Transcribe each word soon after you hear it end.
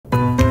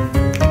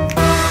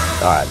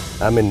All right,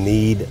 I'm in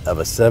need of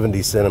a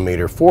 70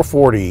 centimeter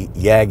 440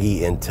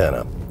 Yagi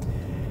antenna,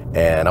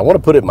 and I want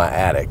to put it in my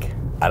attic.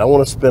 I don't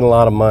want to spend a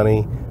lot of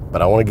money,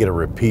 but I want to get a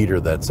repeater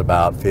that's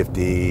about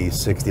 50,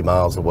 60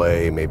 miles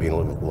away, maybe a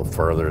little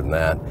further than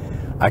that.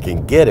 I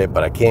can get it,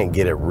 but I can't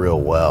get it real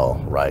well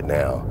right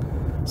now.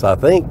 So I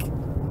think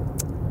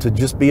to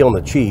just be on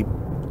the cheap,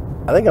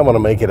 I think I'm going to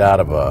make it out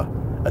of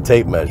a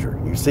tape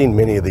measure. You've seen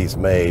many of these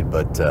made,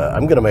 but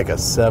I'm going to make a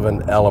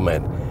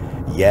 7-element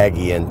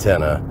Yagi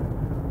antenna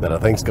that I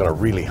think is going to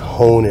really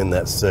hone in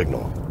that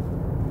signal.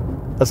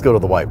 Let's go to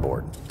the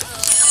whiteboard.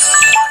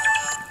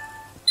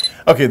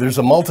 Okay, there's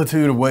a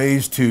multitude of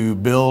ways to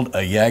build a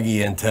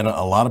Yagi antenna.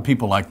 A lot of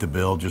people like to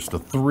build just a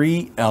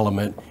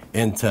 3-element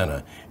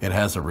antenna. It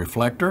has a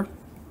reflector,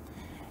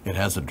 it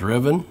has a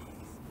driven,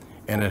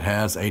 and it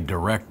has a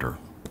director.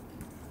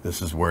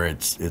 This is where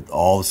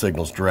all the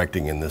signal's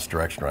directing in this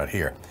direction right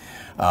here.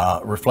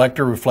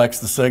 Reflector reflects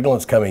the signal,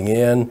 it's coming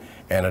in,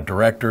 and a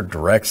director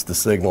directs the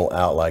signal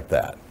out like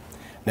that.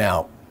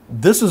 Now,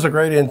 this is a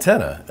great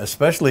antenna,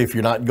 especially if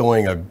you're not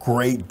going a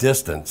great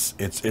distance.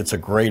 It's a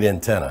great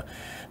antenna.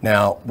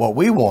 Now, what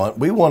we want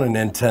an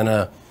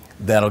antenna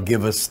that'll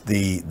give us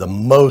the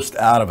most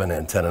out of an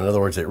antenna. In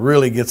other words, it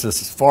really gets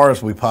us as far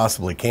as we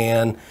possibly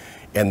can,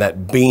 and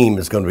that beam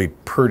is going to be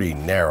pretty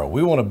narrow.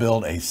 We want to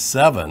build a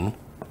 7-element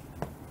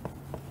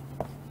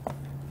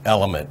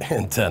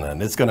antenna,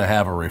 and it's going to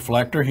have a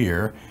reflector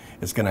here.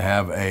 It's going to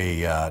have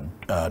a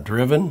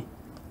driven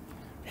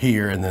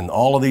here, and then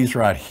all of these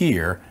right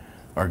here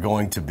are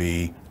going to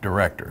be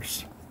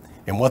directors.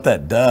 And what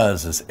that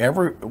does is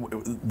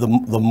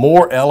the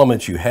more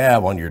elements you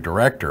have on your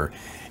director,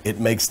 it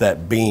makes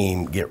that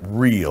beam get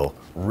real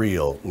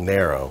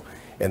narrow.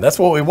 And that's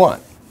what we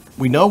want.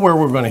 We know where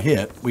we're going to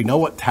hit. We know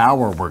what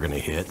tower we're going to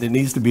hit. It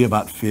needs to be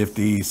about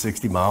 50,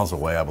 60 miles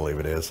away, I believe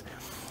it is.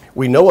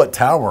 We know what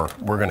tower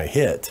we're going to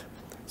hit.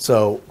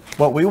 So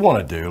what we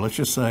want to do, let's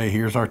just say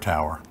here's our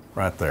tower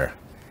right there.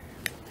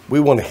 We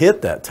want to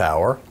hit that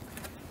tower.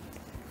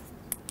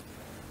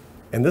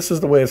 And this is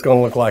the way it's going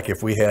to look like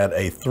if we had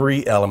a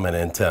 3-element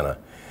antenna.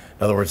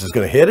 In other words, it's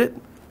going to hit it.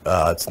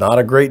 It's not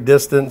a great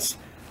distance.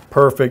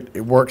 Perfect.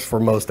 It works for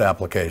most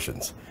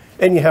applications.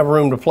 And you have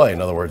room to play.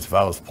 In other words, if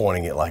I was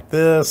pointing it like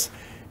this,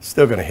 it's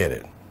still going to hit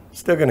it.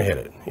 Still going to hit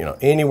it. You know,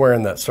 anywhere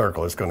in that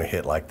circle, it's going to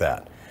hit like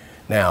that.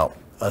 Now,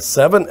 a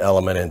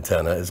 7-element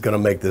antenna is going to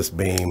make this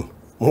beam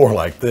more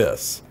like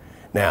this.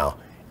 Now,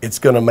 it's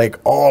going to make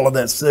all of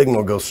that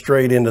signal go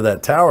straight into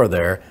that tower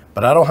there,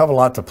 but I don't have a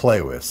lot to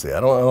play with. See, I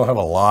don't have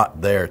a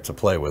lot there to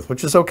play with,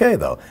 which is okay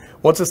though.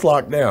 Once it's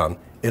locked down,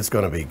 it's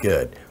going to be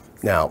good.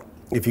 Now,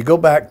 if you go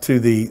back to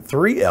the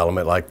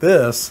 3-element like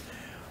this,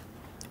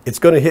 it's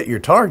going to hit your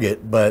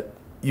target, but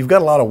you've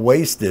got a lot of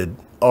wasted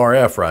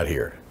RF right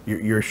here.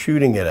 You're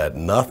shooting it at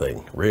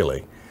nothing,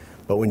 really.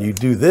 But when you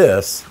do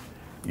this,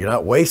 you're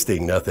not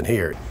wasting nothing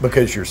here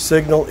because your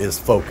signal is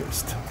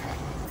focused.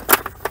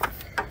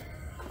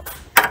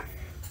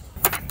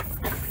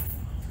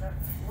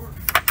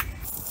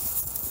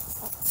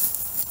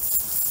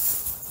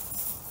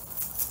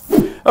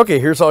 Okay,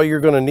 here's all you're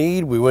going to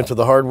need. We went to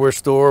the hardware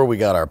store. We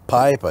got our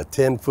pipe, a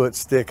 10-foot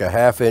stick, a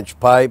 1/2-inch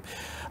pipe.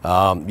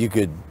 You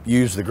could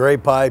use the gray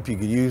pipe. You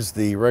could use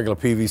the regular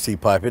PVC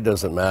pipe. It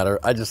doesn't matter.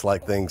 I just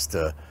like things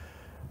to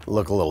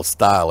look a little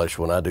stylish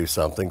when I do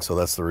something, so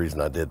that's the reason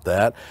I did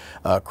that.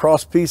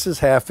 Cross pieces,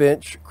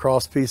 1/2-inch.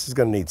 Cross piece is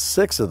going to need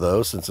 6 of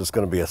those since it's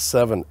going to be a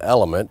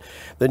 7-element.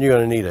 Then you're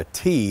going to need a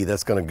T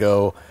that's going to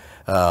go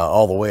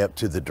all the way up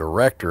to the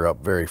director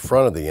up very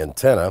front of the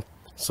antenna.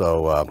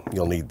 So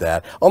you'll need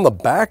that. On the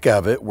back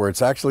of it, where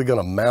it's actually going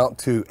to mount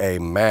to a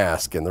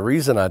mask, and the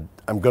reason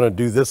I'm going to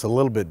do this a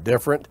little bit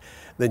different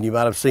than you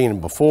might have seen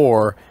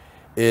before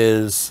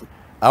is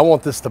I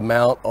want this to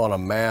mount on a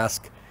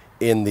mask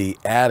in the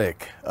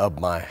attic of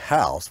my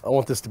house. I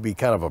want this to be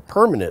kind of a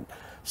permanent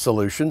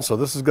solution. So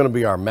this is going to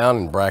be our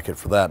mounting bracket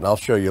for that, and I'll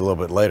show you a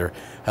little bit later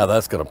how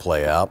that's going to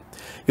play out.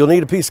 You'll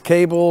need a piece of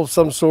cable of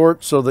some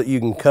sort so that you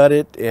can cut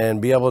it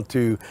and be able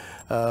to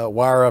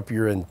wire up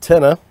your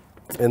antenna.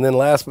 And then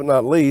last but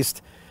not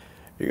least,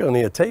 you're going to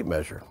need a tape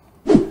measure.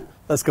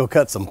 Let's go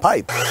cut some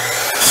pipe.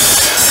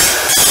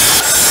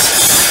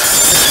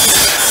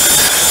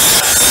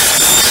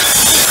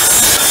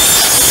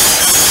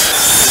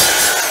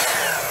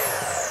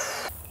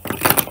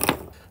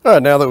 All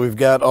right, now that we've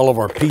got all of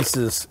our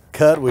pieces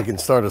cut, we can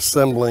start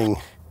assembling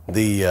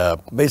the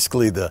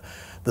basically the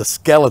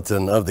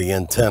skeleton of the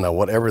antenna,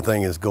 what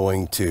everything is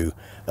going to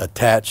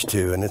attach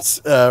to. And it's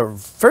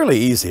fairly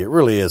easy, it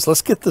really is.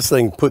 Let's get this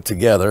thing put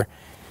together.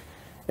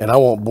 And I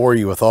won't bore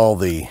you with all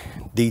the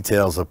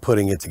details of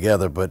putting it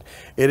together, but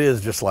it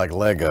is just like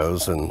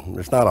Legos, and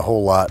there's not a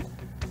whole lot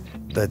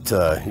that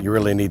you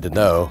really need to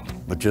know,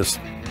 but just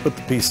put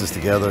the pieces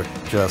together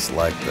just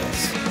like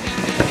this.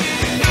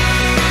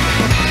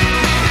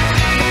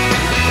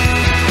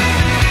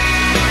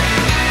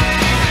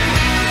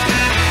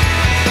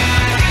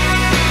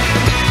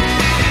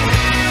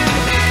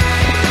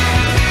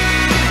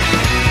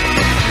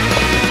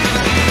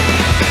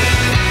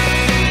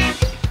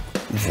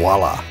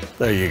 Voila,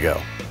 there you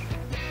go.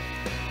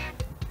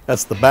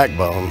 That's the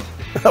backbone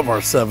of our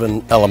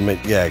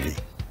 7-element Yagi.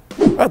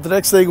 All right, the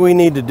next thing we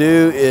need to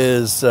do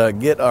is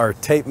get our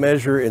tape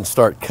measure and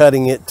start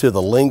cutting it to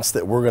the lengths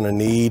that we're going to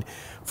need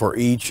for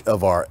each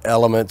of our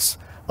elements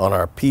on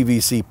our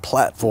PVC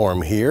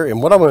platform here.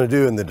 And what I'm going to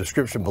do in the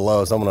description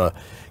below is I'm going to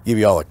give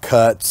you all the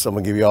cuts. I'm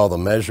going to give you all the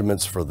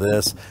measurements for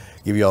this,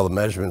 give you all the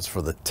measurements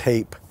for the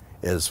tape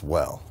as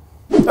well.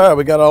 All right,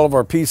 we got all of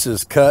our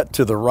pieces cut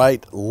to the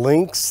right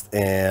lengths,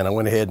 and I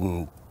went ahead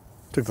and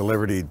took the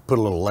liberty to put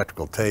a little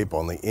electrical tape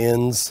on the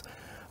ends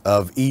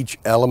of each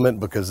element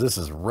because this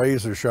is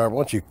razor sharp.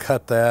 Once you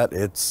cut that,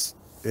 it's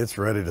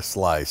ready to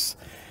slice.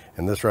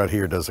 And this right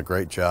here does a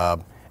great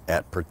job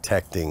at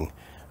protecting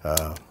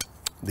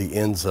the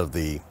ends of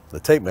the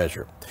tape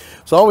measure.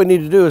 So all we need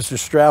to do is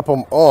just strap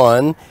them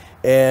on,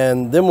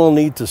 and then we'll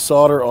need to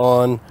solder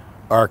on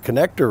our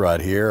connector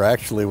right here.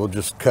 Actually, we'll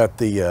just cut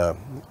the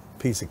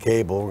piece of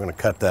cable. We're going to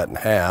cut that in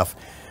half.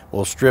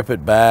 We'll strip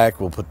it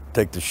back. We'll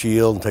take the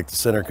shield and take the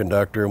center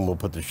conductor, and we'll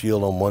put the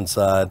shield on one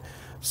side,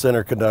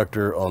 center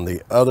conductor on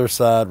the other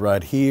side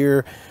right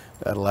here.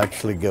 That'll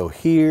actually go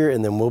here,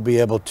 and then we'll be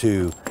able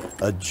to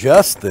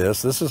adjust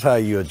this. This is how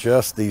you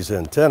adjust these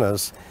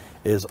antennas,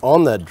 is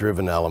on that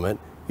driven element.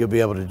 You'll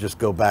be able to just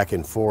go back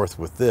and forth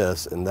with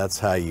this, and that's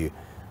how you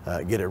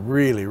get it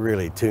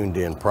really tuned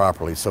in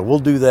properly. So we'll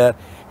do that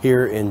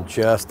here in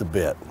just a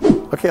bit.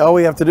 Okay, all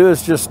we have to do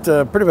is just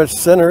pretty much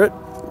center it.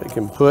 We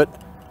can put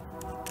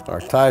our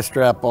tie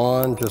strap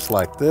on just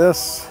like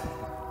this.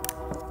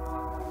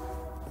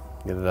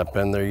 Get it up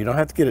in there. You don't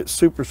have to get it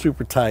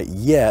super tight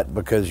yet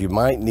because you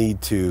might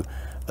need to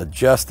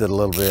adjust it a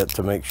little bit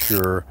to make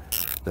sure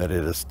that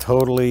it is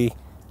totally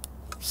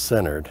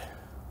centered.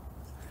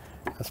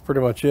 That's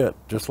pretty much it,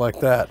 just like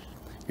that.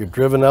 Your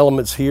driven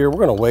elements here,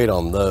 we're going to wait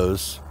on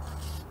those.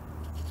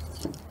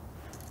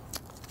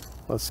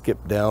 Let's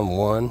skip down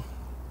one.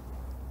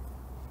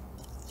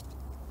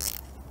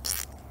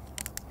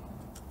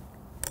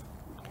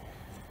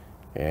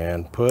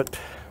 And put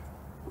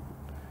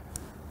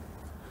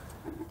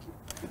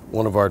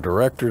one of our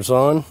directors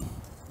on,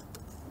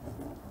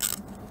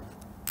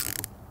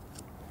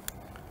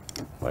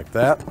 like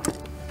that.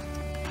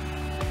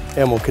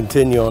 And we'll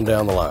continue on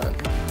down the line.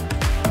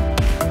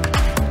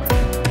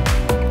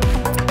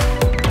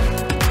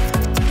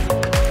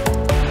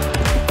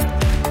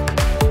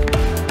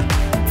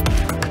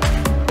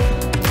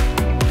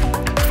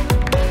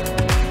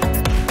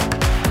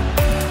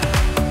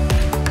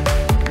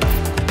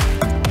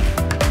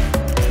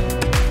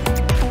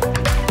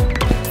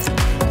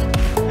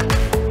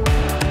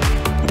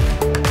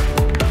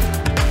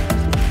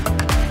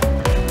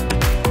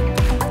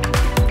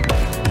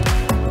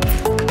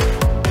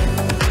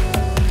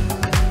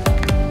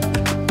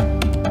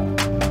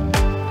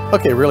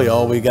 Okay, really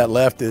all we got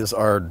left is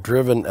our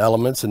driven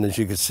elements, and as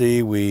you can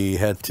see, we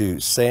had to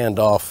sand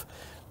off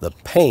the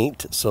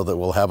paint so that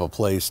we'll have a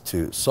place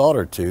to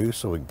solder to,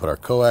 so we can put our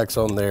coax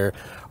on there,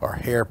 our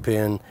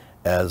hairpin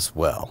as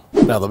well.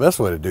 Now the best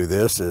way to do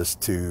this is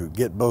to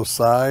get both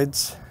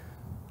sides,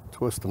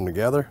 twist them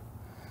together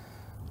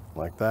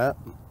like that.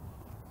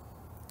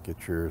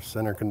 Get your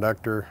center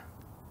conductor,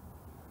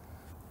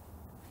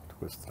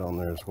 twist it on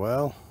there as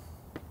well.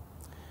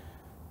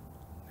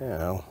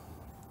 Now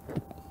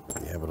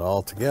you have it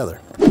all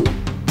together.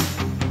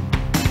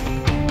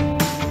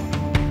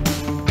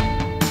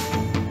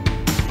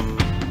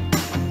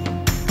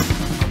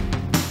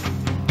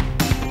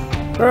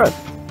 All right,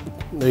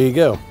 there you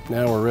go.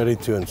 Now we're ready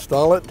to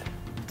install it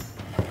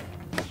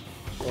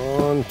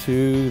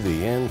onto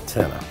the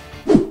antenna.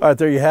 All right,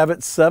 there you have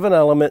it.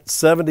 7-element,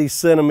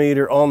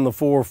 70cm on the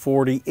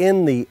 440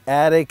 in the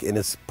attic, and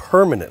it's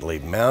permanently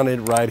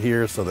mounted right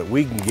here so that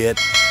we can get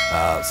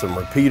some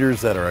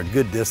repeaters that are a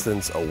good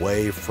distance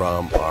away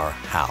from our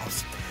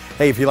house.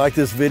 Hey, if you like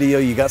this video,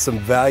 you got some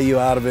value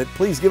out of it,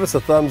 please give us a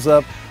thumbs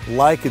up,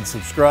 like and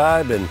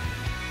subscribe, and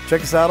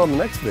check us out on the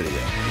next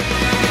video.